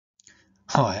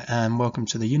Hi and welcome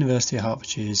to the University of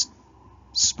Hertfordshire's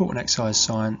Sport and Exercise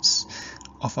Science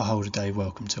Offer Holder Day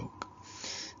Welcome Talk.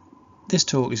 This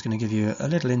talk is going to give you a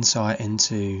little insight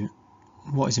into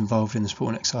what is involved in the Sport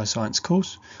and Exercise Science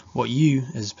course, what you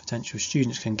as potential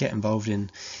students can get involved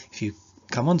in if you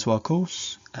come onto our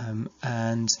course,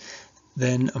 and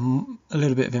then a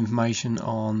little bit of information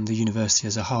on the university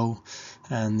as a whole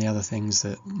and the other things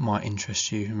that might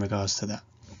interest you in regards to that.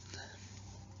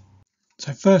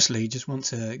 So firstly, just want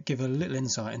to give a little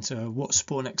insight into what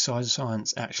sport and exercise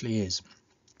science actually is.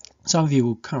 Some of you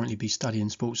will currently be studying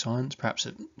sports science, perhaps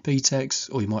at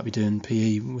BTECs, or you might be doing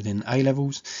PE within A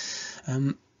levels.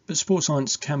 But sports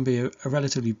science can be a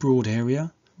relatively broad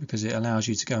area because it allows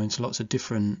you to go into lots of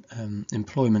different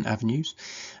employment avenues.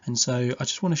 And so I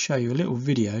just want to show you a little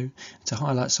video to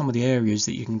highlight some of the areas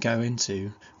that you can go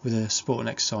into with a sport and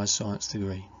exercise science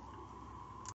degree.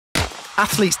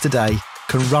 Athletes today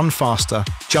can run faster,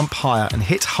 jump higher and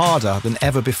hit harder than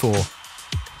ever before.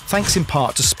 Thanks in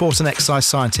part to sport and exercise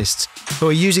scientists who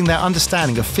are using their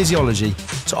understanding of physiology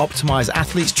to optimise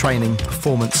athletes' training,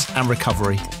 performance and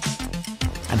recovery,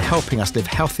 and helping us live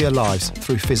healthier lives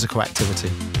through physical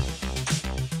activity.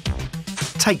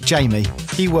 Take Jamie.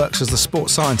 He works as the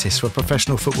sports scientist for a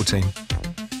professional football team.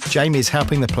 Jamie is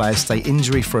helping the players stay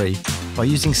injury-free by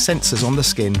using sensors on the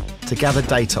skin to gather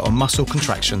data on muscle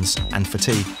contractions and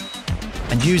fatigue,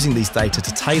 and using these data to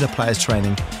tailor players'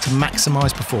 training to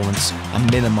maximise performance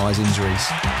and minimise injuries.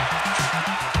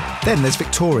 Then there's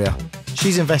Victoria.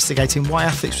 She's investigating why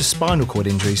athletes with spinal cord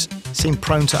injuries seem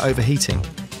prone to overheating.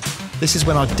 This is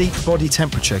when our deep body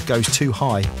temperature goes too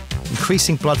high,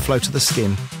 increasing blood flow to the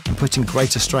skin and putting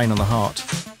greater strain on the heart.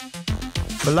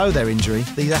 Below their injury,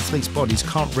 these athletes' bodies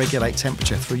can't regulate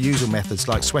temperature through usual methods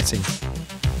like sweating.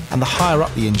 And the higher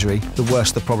up the injury, the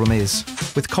worse the problem is.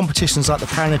 With competitions like the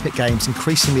Paralympic Games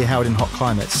increasingly held in hot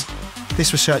climates,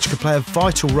 this research could play a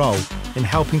vital role in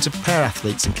helping to prepare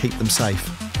athletes and keep them safe.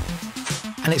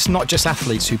 And it's not just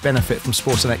athletes who benefit from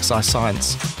sports and exercise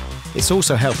science. It's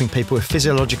also helping people with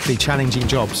physiologically challenging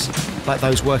jobs, like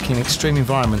those working in extreme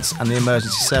environments and the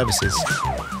emergency services.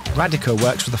 Radica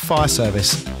works with the fire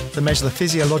service to measure the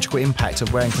physiological impact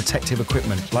of wearing protective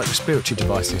equipment like respiratory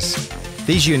devices.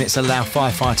 These units allow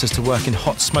firefighters to work in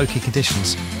hot, smoky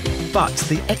conditions, but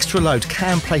the extra load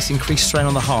can place increased strain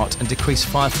on the heart and decrease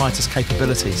firefighters'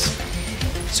 capabilities.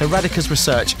 So Radica's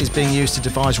research is being used to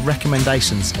devise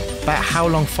recommendations about how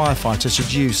long firefighters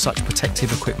should use such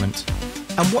protective equipment.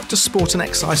 And what does sport and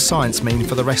exercise science mean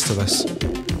for the rest of us?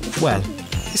 Well,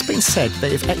 it's been said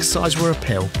that if exercise were a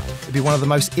pill, it'd be one of the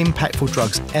most impactful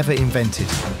drugs ever invented.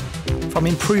 From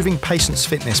improving patients'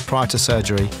 fitness prior to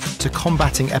surgery to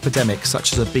combating epidemics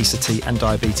such as obesity and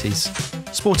diabetes,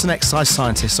 sport and exercise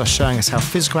scientists are showing us how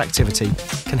physical activity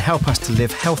can help us to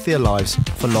live healthier lives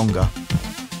for longer.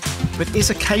 But is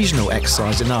occasional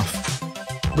exercise enough?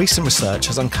 Recent research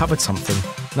has uncovered something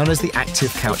known as the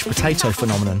active couch potato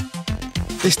phenomenon.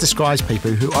 This describes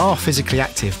people who are physically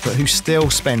active but who still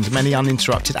spend many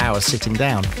uninterrupted hours sitting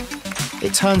down.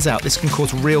 It turns out this can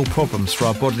cause real problems for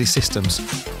our bodily systems,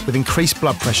 with increased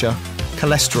blood pressure,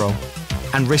 cholesterol,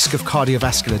 and risk of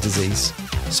cardiovascular disease.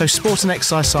 So sport and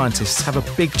exercise scientists have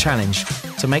a big challenge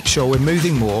to make sure we're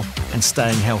moving more and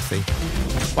staying healthy.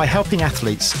 By helping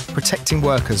athletes, protecting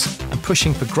workers, and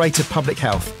pushing for greater public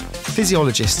health,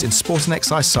 physiologists in sport and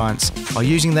exercise science are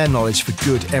using their knowledge for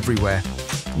good everywhere.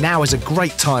 Now is a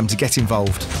great time to get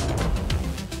involved.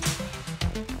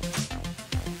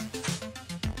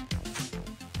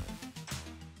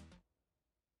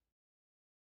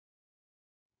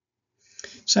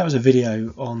 So that was a video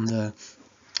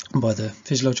by the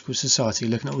Physiological Society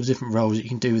looking at all the different roles that you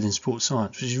can do within sports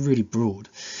science, which is really broad.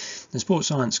 The sports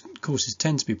science courses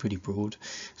tend to be pretty broad,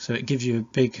 so it gives you a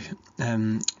big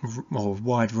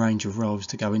wide range of roles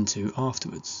to go into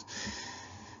afterwards.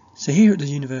 So here at the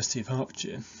University of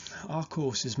Hertfordshire, our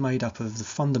course is made up of the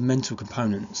fundamental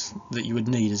components that you would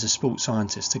need as a sports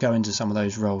scientist to go into some of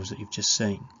those roles that you've just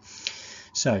seen.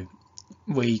 So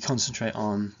we concentrate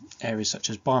on areas such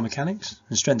as biomechanics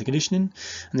and strength and conditioning,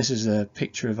 and this is a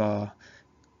picture of our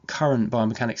current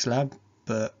biomechanics lab,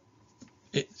 but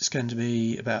it's going to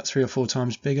be about 3 or 4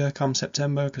 times bigger come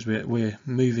September because we're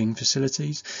moving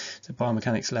facilities. So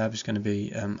biomechanics lab is going to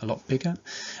be a lot bigger,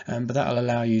 but that will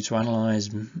allow you to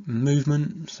analyse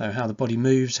movement, so how the body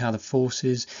moves, how the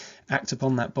forces act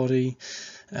upon that body,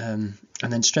 and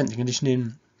then strength and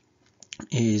conditioning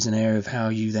is an area of how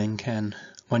you then can,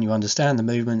 when you understand the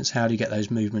movements, how do you get those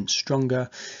movements stronger?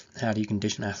 How do you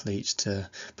condition athletes to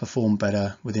perform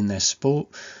better within their sport?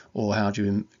 Or how do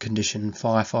you condition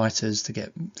firefighters to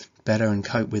get better and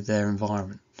cope with their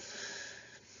environment?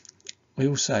 We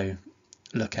also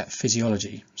look at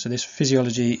physiology. So this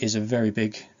physiology is a very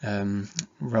big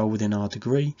role within our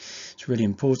degree. It's really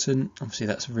important. Obviously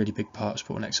that's a really big part of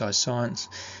sport and exercise science.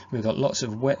 We've got lots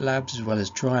of wet labs as well as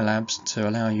dry labs to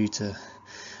allow you to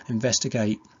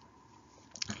investigate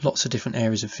lots of different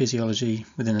areas of physiology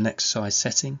within an exercise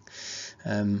setting.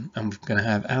 And we're going to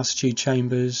have altitude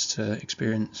chambers to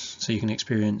experience, so you can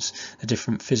experience the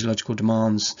different physiological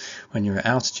demands when you're at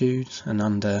altitude and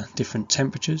under different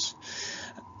temperatures.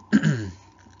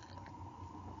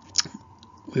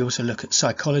 We also look at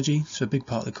psychology, so a big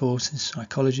part of the course is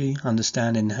psychology,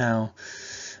 understanding how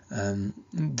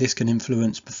this can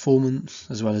influence performance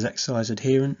as well as exercise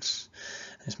adherence.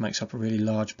 This makes up a really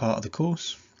large part of the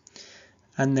course.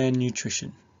 And then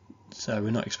nutrition. So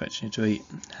we're not expecting you to eat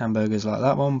hamburgers like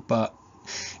that one, but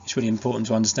it's really important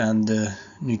to understand the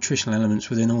nutritional elements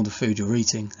within all the food you're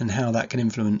eating and how that can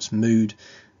influence mood,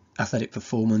 athletic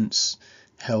performance,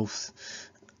 health,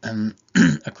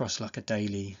 across like a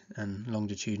daily and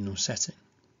longitudinal setting.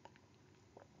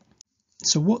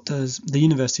 So what does the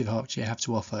University of Hertfordshire have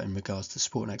to offer in regards to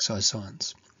sport and exercise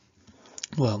science?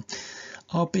 Well,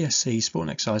 our BSc Sport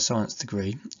and Exercise Science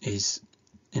degree is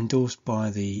endorsed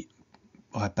by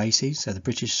BASES, so the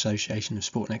British Association of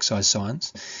Sport and Exercise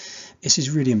Science. This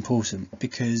is really important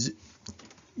because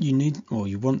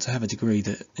you want to have a degree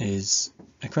that is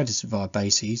accredited via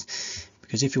BASES,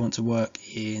 because if you want to work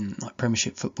in like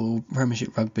Premiership football,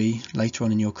 Premiership rugby later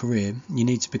on in your career, you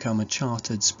need to become a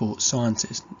chartered sports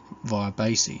scientist via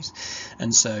BASES.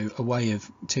 And so a way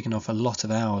of ticking off a lot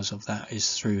of hours of that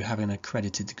is through having an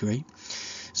accredited degree.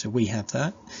 So we have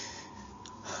that.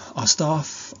 Our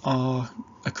staff are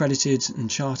accredited and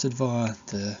chartered via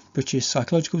the British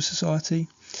Psychological Society,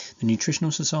 the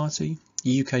Nutritional Society,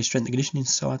 the UK Strength and Conditioning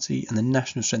Society, and the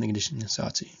National Strength and Conditioning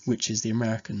Society, which is the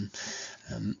American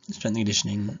Strength and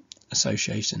Conditioning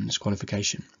Association's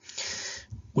qualification.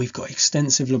 We've got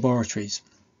extensive laboratories,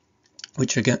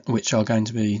 which are going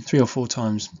to be 3 or 4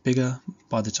 times bigger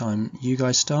by the time you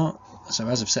guys start. So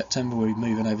as of September, we're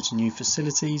moving over to new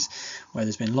facilities where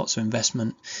there's been lots of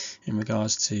investment in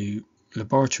regards to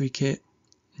laboratory kit,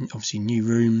 obviously new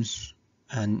rooms,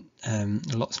 and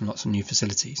lots and lots of new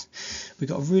facilities. We've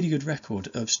got a really good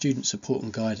record of student support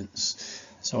and guidance.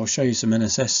 So I'll show you some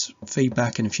NSS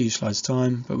feedback in a few slides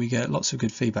time, but we get lots of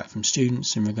good feedback from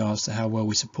students in regards to how well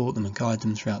we support them and guide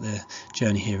them throughout their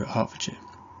journey here at Hertfordshire.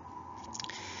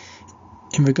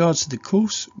 In regards to the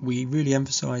course, we really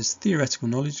emphasise theoretical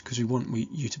knowledge because we want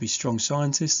you to be strong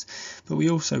scientists, but we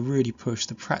also really push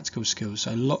the practical skills.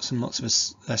 So lots and lots of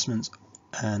assessments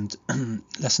and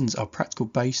lessons are practical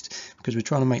based because we're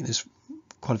trying to make this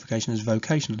qualification as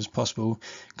vocational as possible,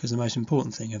 because the most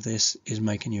important thing of this is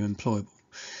making you employable.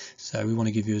 So we want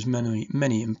to give you as many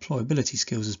employability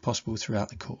skills as possible throughout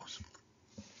the course.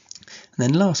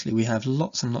 And then lastly, we have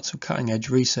lots and lots of cutting edge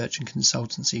research and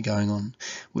consultancy going on,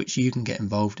 which you can get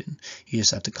involved in. You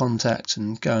just have to contact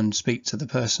and go and speak to the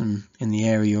person in the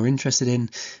area you're interested in,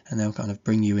 and they'll kind of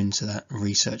bring you into that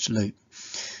research loop.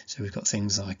 So we've got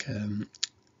things like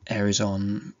areas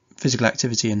on physical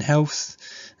activity and health,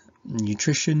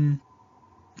 nutrition,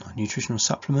 nutritional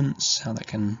supplements, how that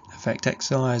can affect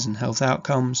exercise and health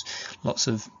outcomes, lots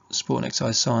of sport and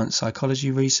exercise science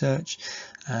psychology research,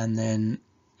 and then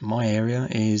my area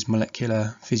is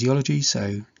molecular physiology,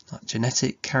 so like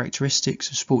genetic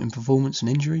characteristics of sporting performance and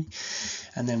injury.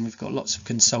 And then we've got lots of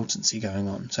consultancy going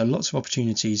on, so lots of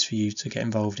opportunities for you to get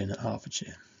involved in at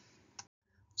Hertfordshire.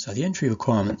 So the entry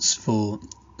requirements for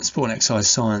sport and exercise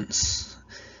science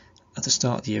at the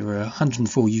start of the year were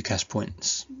 104 UCAS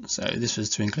points. So this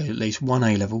was to include at least one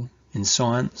A level in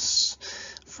science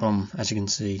from, as you can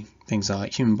see, things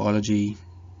like human biology,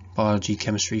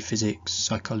 chemistry, physics,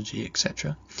 psychology,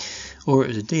 etc. Or it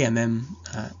was a DMM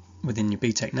within your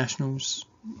BTEC Nationals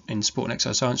in sport and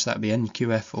exercise science, that would be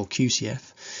NQF or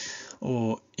QCF.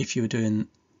 Or if you were doing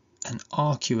an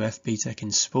RQF BTEC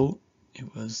in sport,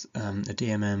 it was a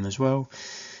DMM as well.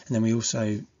 And then we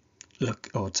also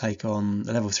take on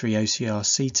the level 3 OCR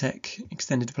CTEC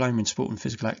extended diploma in sport and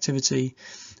physical activity.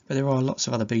 But there are lots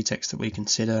of other BTECs that we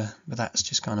consider, but that's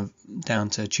just kind of down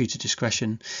to tutor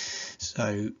discretion.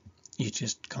 So you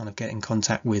just kind of get in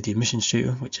contact with the admissions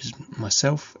tutor, which is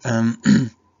myself.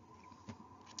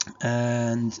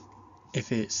 And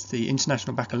if it's the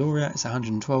International Baccalaureate, it's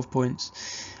 112 points.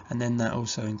 And then that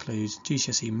also includes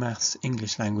GCSE Maths,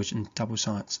 English Language and Double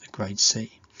Science at Grade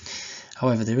C.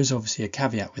 However, there is obviously a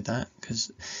caveat with that,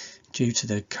 because due to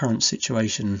the current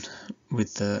situation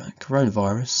with the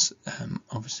coronavirus,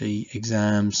 obviously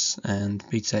exams and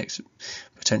BTECs are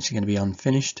potentially going to be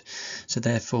unfinished. So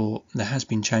therefore, there has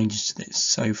been changes to this.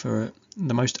 So for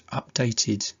the most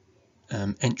updated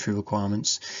entry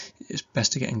requirements, it's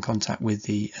best to get in contact with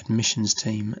the admissions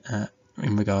team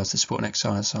in regards to sport and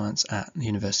exercise science at the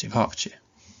University of Hertfordshire.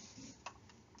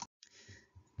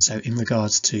 So in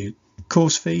regards to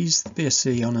course fees, the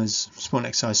BSc Honours Sport and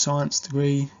Exercise Science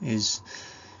degree is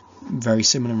very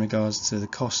similar in regards to the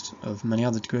cost of many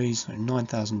other degrees, so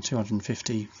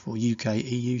 £9,250 for UK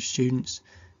EU students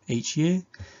each year,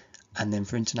 and then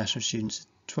for international students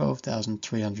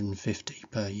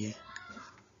 £12,350 per year.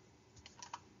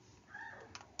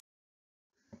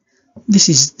 This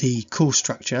is the course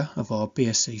structure of our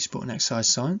BSc Sport and Exercise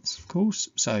Science course.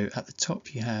 So at the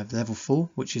top you have level 4,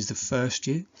 which is the first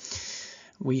year.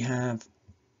 We have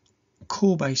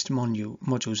core-based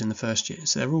modules in the first year,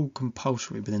 so they're all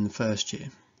compulsory within the first year.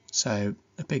 So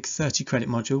a big 30 credit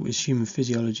module is human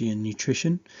physiology and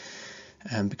nutrition,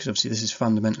 because obviously this is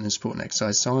fundamental in sport and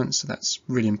exercise science, so that's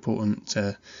really important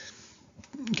to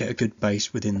get a good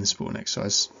base within the sport and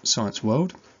exercise science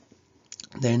world.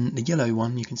 Then the yellow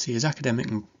one you can see is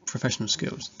academic and professional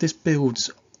skills. This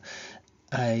builds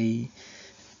a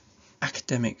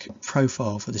academic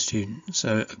profile for the student,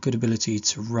 so a good ability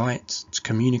to write, to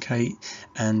communicate,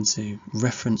 and to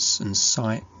reference and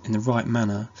cite in the right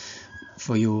manner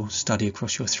for your study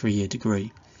across your 3-year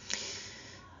degree.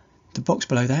 The box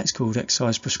below that is called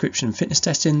exercise prescription and fitness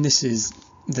testing. This is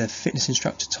the fitness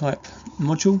instructor type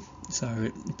module, so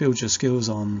it builds your skills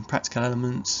on practical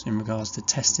elements in regards to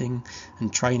testing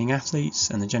and training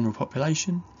athletes and the general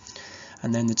population.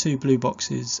 And then the two blue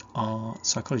boxes are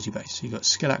psychology based, so you've got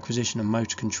skill acquisition and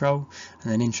motor control,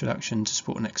 and then introduction to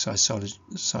sport and exercise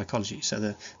psychology, so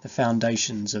the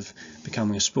foundations of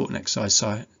becoming a sport and exercise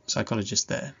psychologist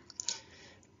there.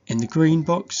 In the green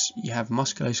box you have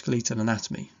musculoskeletal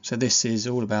anatomy, so this is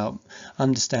all about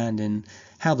understanding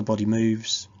how the body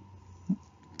moves,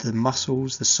 the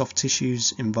muscles, the soft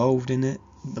tissues involved in it,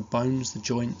 the bones, the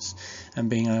joints, and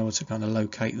being able to kind of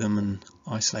locate them and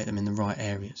isolate them in the right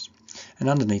areas. And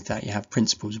underneath that you have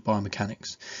principles of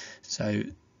biomechanics, so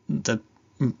the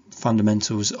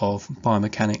fundamentals of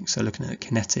biomechanics, so looking at the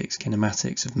kinetics,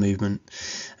 kinematics of movement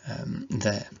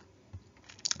there.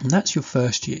 And that's your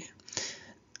first year.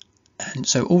 And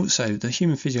so also the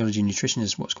human physiology and nutrition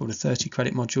is what's called a 30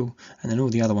 credit module, and then all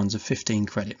the other ones are 15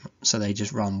 credit, so they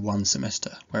just run 1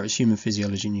 semester, whereas human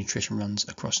physiology and nutrition runs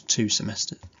across 2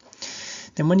 semesters.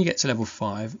 Then when you get to level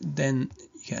 5, then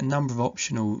you get a number of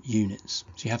optional units.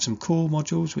 So you have some core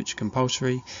modules which are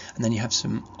compulsory, and then you have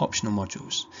some optional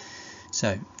modules.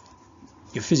 So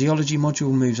your physiology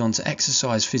module moves on to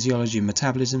exercise physiology and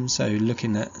metabolism, so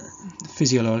looking at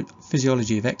the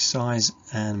physiology of exercise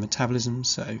and metabolism,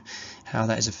 so how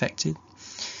that is affected.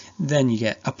 Then you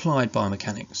get applied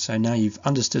biomechanics, so now you've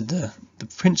understood the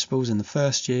principles in the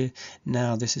first year,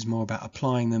 now this is more about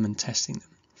applying them and testing them.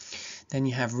 Then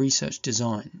you have research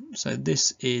design, so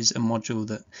this is a module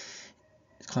that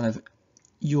kind of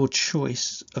your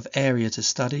choice of area to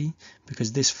study,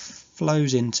 because this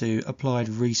flows into applied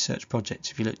research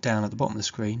projects if you look down at the bottom of the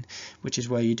screen, which is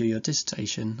where you do your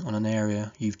dissertation on an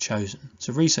area you've chosen.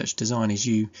 So research design is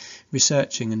you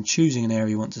researching and choosing an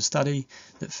area you want to study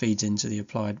that feeds into the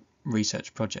applied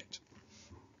research project.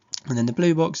 And then the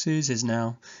blue boxes is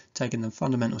now taking the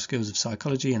fundamental skills of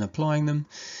psychology and applying them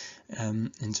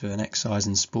into an exercise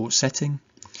and sports setting.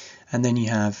 And then you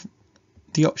have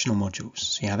the optional modules.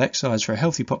 So you have exercise for a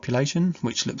healthy population,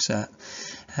 which looks at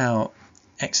how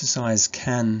exercise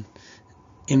can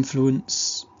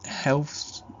influence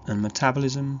health and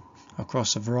metabolism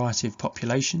across a variety of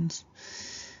populations.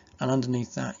 And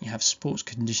underneath that you have sports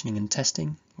conditioning and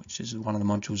testing, which is one of the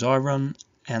modules I run,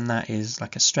 and that is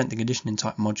like a strength and conditioning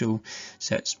type module,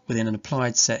 so it's within an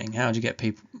applied setting. How do you get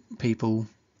people,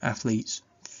 athletes,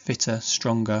 fitter,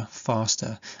 stronger,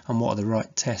 faster, and what are the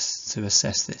right tests to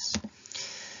assess this?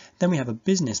 Then we have a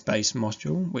business-based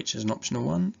module, which is an optional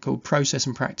one, called Process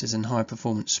and Practice in High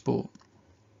Performance Sport.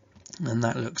 And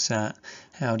that looks at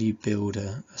how do you build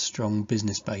a strong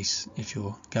business base if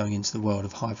you're going into the world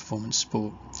of high performance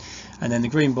sport. And then the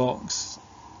green box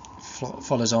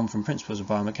follows on from principles of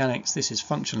biomechanics. This is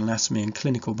functional anatomy and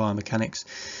clinical biomechanics,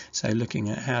 so looking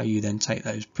at how you then take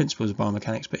those principles of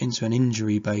biomechanics but into an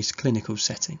injury-based clinical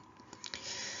setting.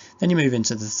 Then you move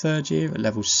into the third year at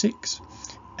level 6,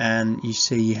 and you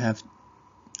see you have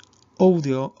all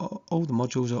the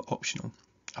modules are optional,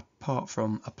 apart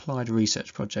from applied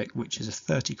research project, which is a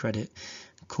 30 credit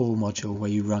core module where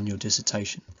you run your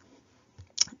dissertation.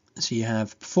 So you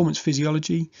have performance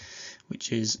physiology,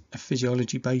 which is a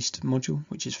physiology based module,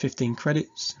 which is 15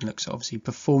 credits, and looks at obviously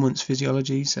performance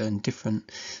physiology, so in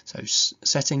different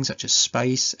settings such as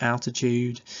space,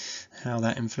 altitude, how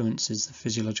that influences the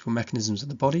physiological mechanisms of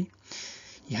the body.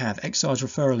 You have exercise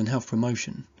referral and health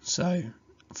promotion. So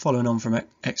following on from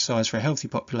exercise for a healthy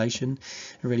population,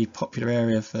 a really popular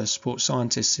area for sports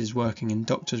scientists is working in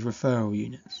doctors' referral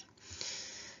units.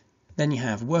 Then you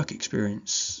have work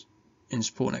experience in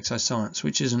sport and exercise science,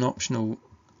 which is an optional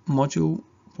module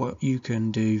what you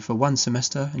can do for 1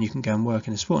 semester, and you can go and work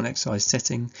in a sport and exercise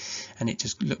setting, and it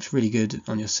just looks really good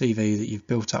on your CV that you've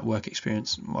built up work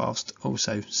experience whilst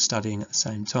also studying at the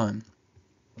same time.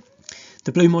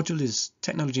 The blue module is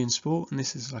technology in sport, and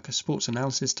this is like a sports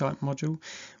analysis type module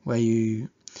where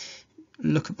you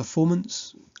look at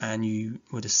performance and you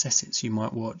would assess it. So you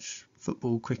might watch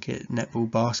football, cricket,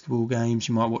 netball, basketball games,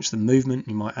 you might watch the movement,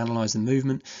 you might analyse the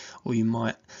movement, or you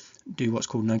might do what's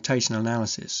called notation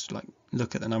analysis, like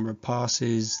look at the number of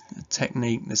passes, the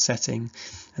technique, the setting,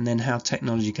 and then how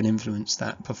technology can influence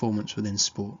that performance within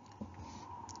sport.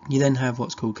 You then have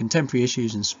what's called contemporary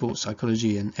issues in sports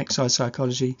psychology and exercise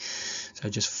psychology, so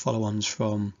just follow-ons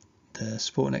from the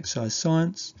sport and exercise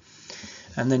science.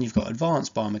 And then you've got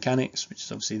advanced biomechanics, which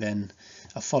is obviously then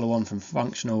a follow-on from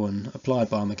functional and applied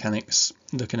biomechanics,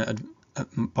 looking at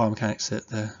biomechanics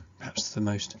at perhaps the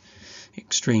most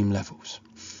extreme levels.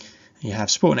 You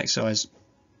have sport and exercise,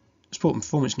 sport and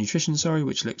performance nutrition,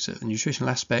 which looks at the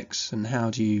nutritional aspects and how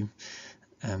do you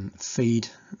feed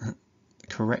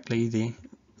correctly the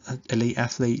elite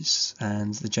athletes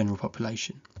and the general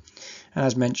population. And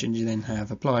as mentioned, you then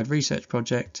have applied research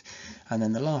project, and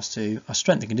then the last two are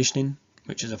strength and conditioning,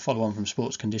 which is a follow-on from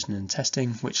sports conditioning and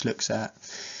testing, which looks at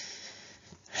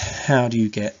how do you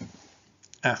get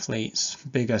athletes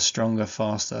bigger, stronger,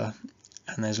 faster,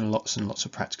 and there's lots and lots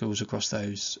of practicals across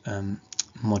those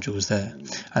modules there.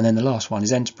 And then the last one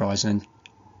is enterprise and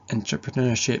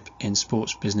entrepreneurship in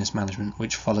sports business management,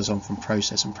 which follows on from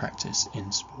process and practice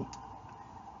in sport.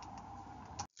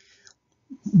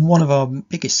 One of our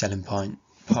biggest selling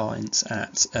points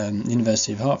at the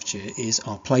University of Hertfordshire is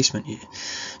our placement year.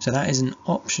 So that is an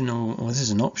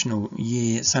optional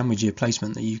year, sandwich year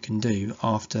placement that you can do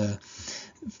after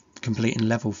completing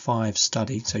level 5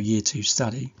 study, so year 2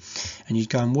 study, and you'd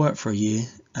go and work for a year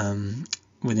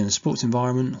within a sports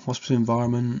environment, hospital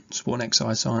environment, sport and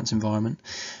exercise science environment,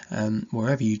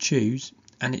 wherever you choose,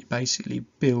 and it basically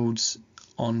builds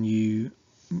on you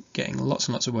getting lots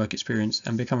and lots of work experience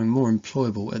and becoming more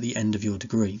employable at the end of your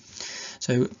degree.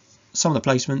 So some of the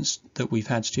placements that we've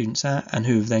had students at and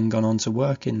who have then gone on to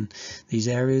work in these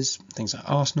areas, things like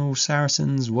Arsenal,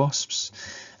 Saracens, Wasps,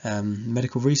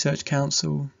 Medical Research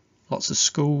Council, lots of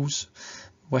schools,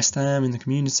 West Ham in the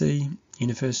community,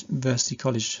 University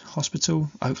College Hospital,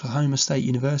 Oklahoma State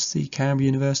University, Canberra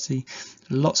University,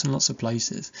 lots and lots of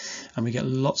places, and we get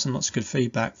lots and lots of good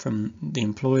feedback from the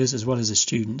employers as well as the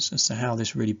students as to how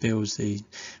this really builds the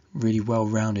really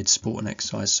well-rounded sport and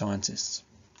exercise scientists.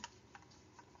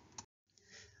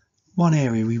 One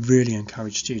area we really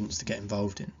encourage students to get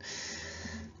involved in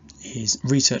is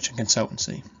research and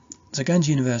consultancy. So going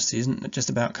to university isn't just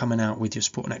about coming out with your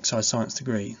sport and exercise science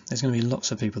degree. There's going to be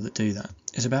lots of people that do that.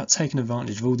 It's about taking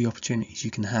advantage of all the opportunities you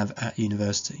can have at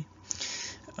university.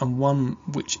 And one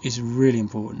which is really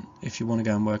important if you want to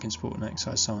go and work in sport and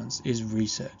exercise science is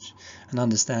research and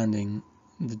understanding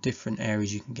the different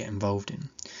areas you can get involved in.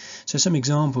 So some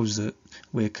examples that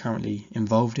we're currently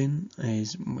involved in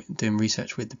is doing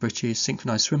research with the British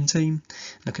synchronised swim team,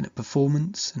 looking at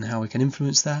performance and how we can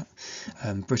influence that,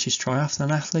 British triathlon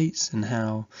athletes and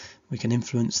how we can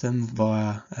influence them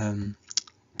via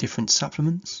different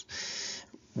supplements.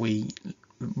 We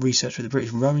research with the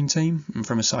British rowing team and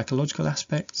from a psychological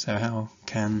aspect, so how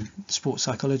can sports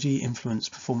psychology influence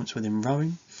performance within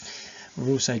rowing.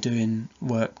 We're also doing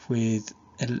work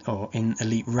in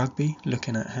elite rugby,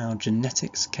 looking at how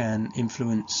genetics can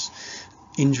influence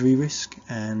injury risk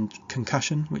and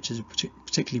concussion, which is a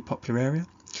particularly popular area.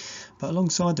 But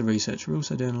alongside the research, we're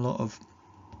also doing a lot of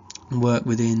work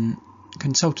within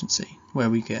consultancy, where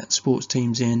we get sports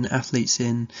teams in, athletes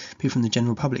in, people from the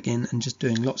general public in, and just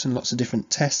doing lots and lots of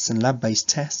different tests and lab-based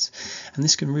tests, and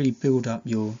this can really build up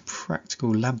your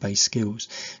practical lab-based skills.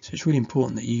 So it's really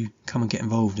important that you come and get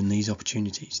involved in these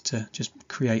opportunities to just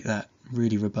create that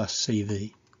really robust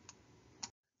CV.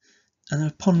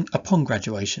 And upon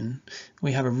graduation,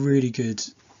 we have a really good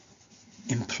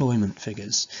employment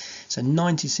figures. So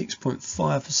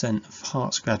 96.5% of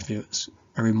Herts graduates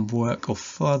are in work or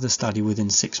further study within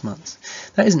 6 months.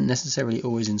 That isn't necessarily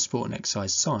always in sport and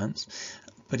exercise science,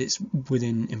 but it's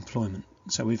within employment.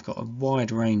 So we've got a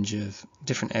wide range of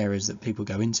different areas that people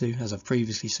go into, as I've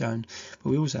previously shown, but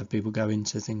we also have people go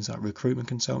into things like recruitment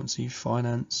consultancy,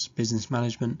 finance, business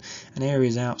management, and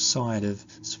areas outside of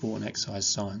sport and exercise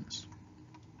science.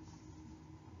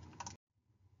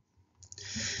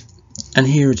 And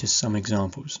here are just some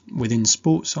examples within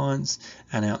sports science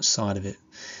and outside of it.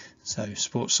 So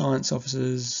sports science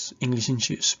officers, English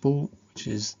Institute of Sport, which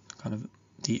is kind of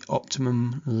the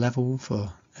optimum level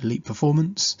for elite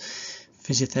performance,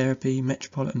 physiotherapy,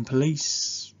 Metropolitan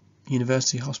Police,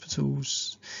 university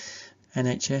hospitals,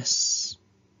 NHS,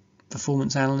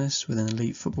 performance analysts within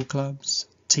elite football clubs,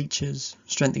 teachers,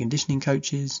 strength and conditioning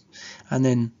coaches, and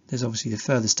then there's obviously the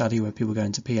further study where people go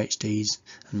into PhDs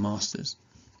and masters.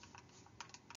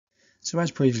 So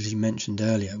as previously mentioned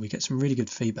earlier, we get some really good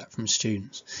feedback from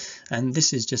students, and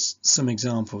this is just some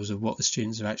examples of what the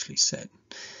students have actually said.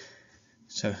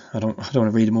 So I don't want to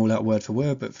read them all out word for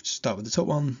word, but to start with the top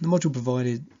one, the module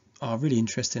provided are really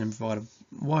interesting and provide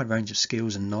a wide range of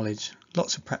skills and knowledge.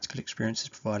 Lots of practical experiences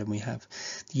provided, and we have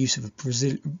the use of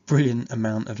a brilliant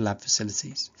amount of lab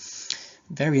facilities.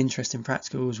 Very interesting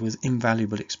practicals with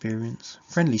invaluable experience.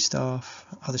 Friendly staff,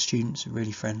 other students are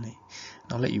really friendly.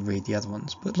 And I'll let you read the other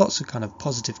ones, but lots of kind of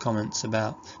positive comments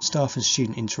about staff and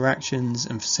student interactions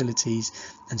and facilities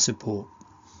and support.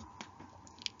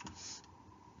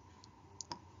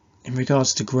 In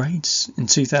regards to grades, in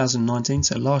 2019,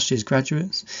 so last year's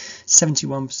graduates,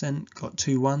 71% got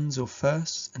 2 1s or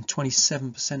firsts, and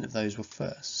 27% of those were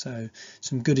firsts. So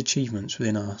some good achievements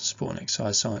within our sport and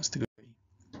exercise science degree.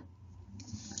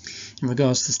 In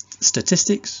regards to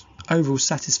statistics, overall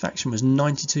satisfaction was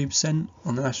 92%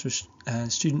 on the National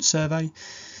Student Survey,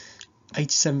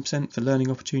 87% for learning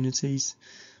opportunities.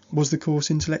 Was the course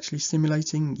intellectually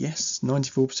stimulating? Yes,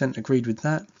 94% agreed with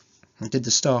that. Did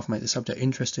the staff make the subject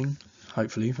interesting?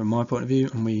 Hopefully, from my point of view,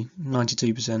 and we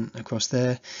 92% across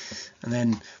there. And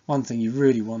then one thing you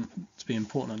really want to be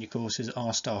important on your course is,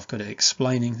 are staff good at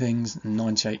explaining things? And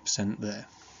 98% there.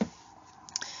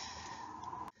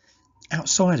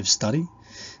 Outside of study,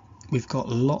 we've got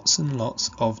lots and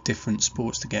lots of different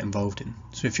sports to get involved in.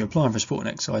 So if you're applying for a sport and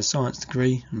exercise science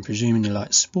degree, I'm presuming you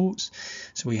like sports,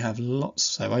 so we have lots,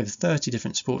 so over 30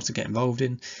 different sports to get involved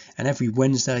in, and every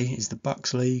Wednesday is the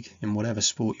Bucks League in whatever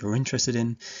sport you're interested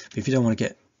in. But if you don't want to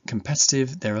get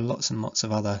competitive, there are lots and lots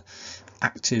of other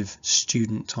active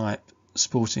student type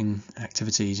sporting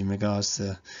activities in regards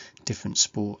to different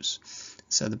sports.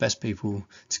 So the best people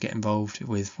to get involved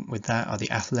with that are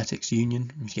the Athletics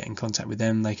Union. If you get in contact with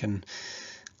them, they can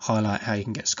highlight how you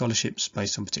can get scholarships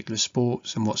based on particular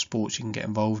sports and what sports you can get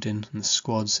involved in, and the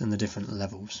squads and the different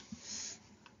levels.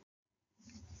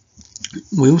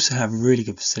 We also have really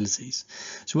good facilities.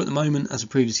 So at the moment, as I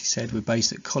previously said, we're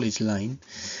based at College Lane,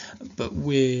 but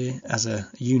we're, as a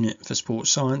unit for sports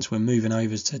science, we're moving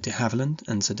over to De Havilland,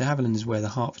 and so De Havilland is where the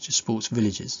Hertfordshire Sports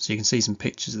Village is. So you can see some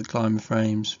pictures of the climbing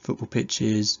frames, football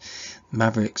pitches,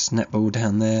 Mavericks, netball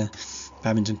down there,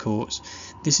 badminton courts.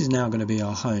 This is now going to be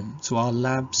our home. So our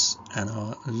labs and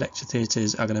our lecture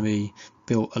theatres are going to be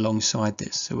built alongside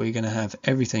this. So we're going to have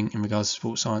everything in regards to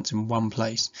sports science in one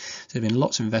place. So there's been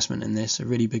lots of investment in this, a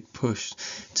really big push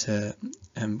to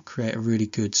create a really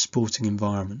good sporting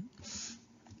environment.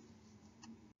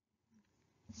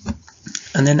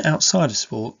 And then outside of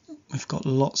sport, we've got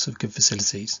lots of good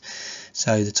facilities.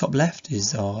 So the top left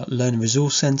is our Learning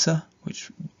Resource Centre, which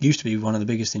used to be one of the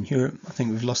biggest in Europe. I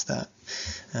think we've lost that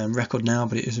record now,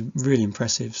 but it is really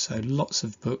impressive. So lots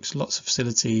of books, lots of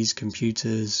facilities,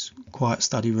 computers, quiet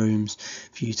study rooms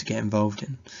for you to get involved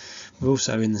in. We're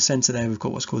also in the centre there, we've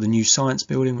got what's called the New Science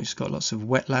Building, which has got lots of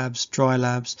wet labs, dry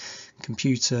labs,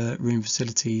 computer room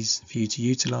facilities for you to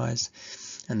utilise.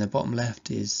 And the bottom left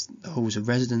is the halls of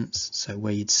residence, so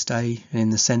where you'd stay. And in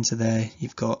the centre there,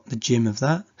 you've got the gym of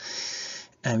that.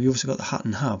 And we've also got the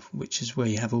Hutton Hub, which is where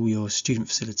you have all your student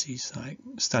facilities, like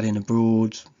studying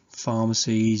abroad,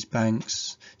 pharmacies,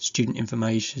 banks, student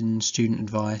information, student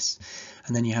advice.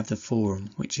 And then you have the forum,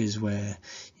 which is where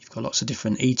you've got lots of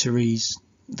different eateries,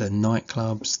 the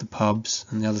nightclubs, the pubs,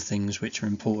 and the other things which are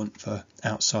important for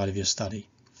outside of your study.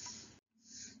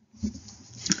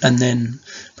 And then,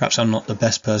 perhaps I'm not the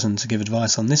best person to give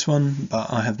advice on this one,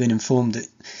 but I have been informed that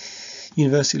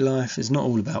university life is not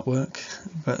all about work,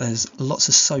 but there's lots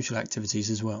of social activities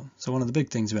as well. So one of the big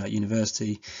things about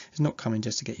university is not coming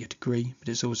just to get your degree, but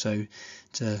it's also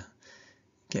to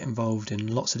get involved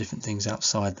in lots of different things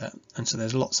outside that. And so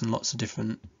there's lots and lots of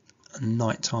different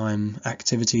nighttime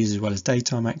activities as well as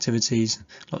daytime activities,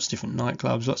 lots of different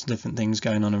nightclubs, lots of different things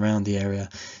going on around the area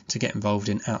to get involved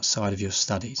in outside of your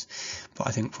studies. But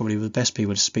I think probably the best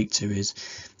people to speak to is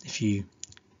if you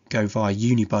go via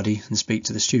UniBuddy and speak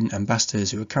to the student ambassadors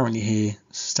who are currently here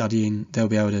studying. They'll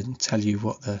be able to tell you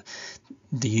what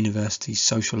the university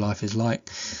social life is like.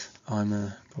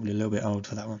 I'm probably a little bit old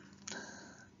for that one.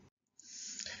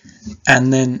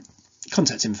 And then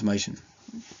contact information.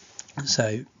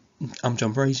 So I'm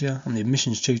John Brazier, I'm the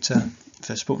admissions tutor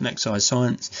for sport and exercise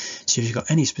science. So if you've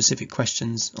got any specific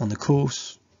questions on the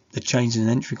course, the changes in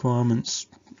entry requirements,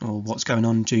 or what's going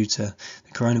on due to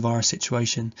the coronavirus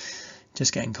situation,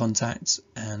 just get in contact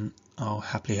and I'll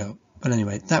happily help. But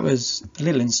anyway, that was a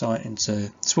little insight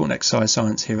into sport and exercise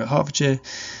science here at Hertfordshire.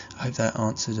 I hope that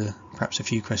answered perhaps a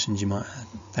few questions you might have.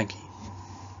 Thank you.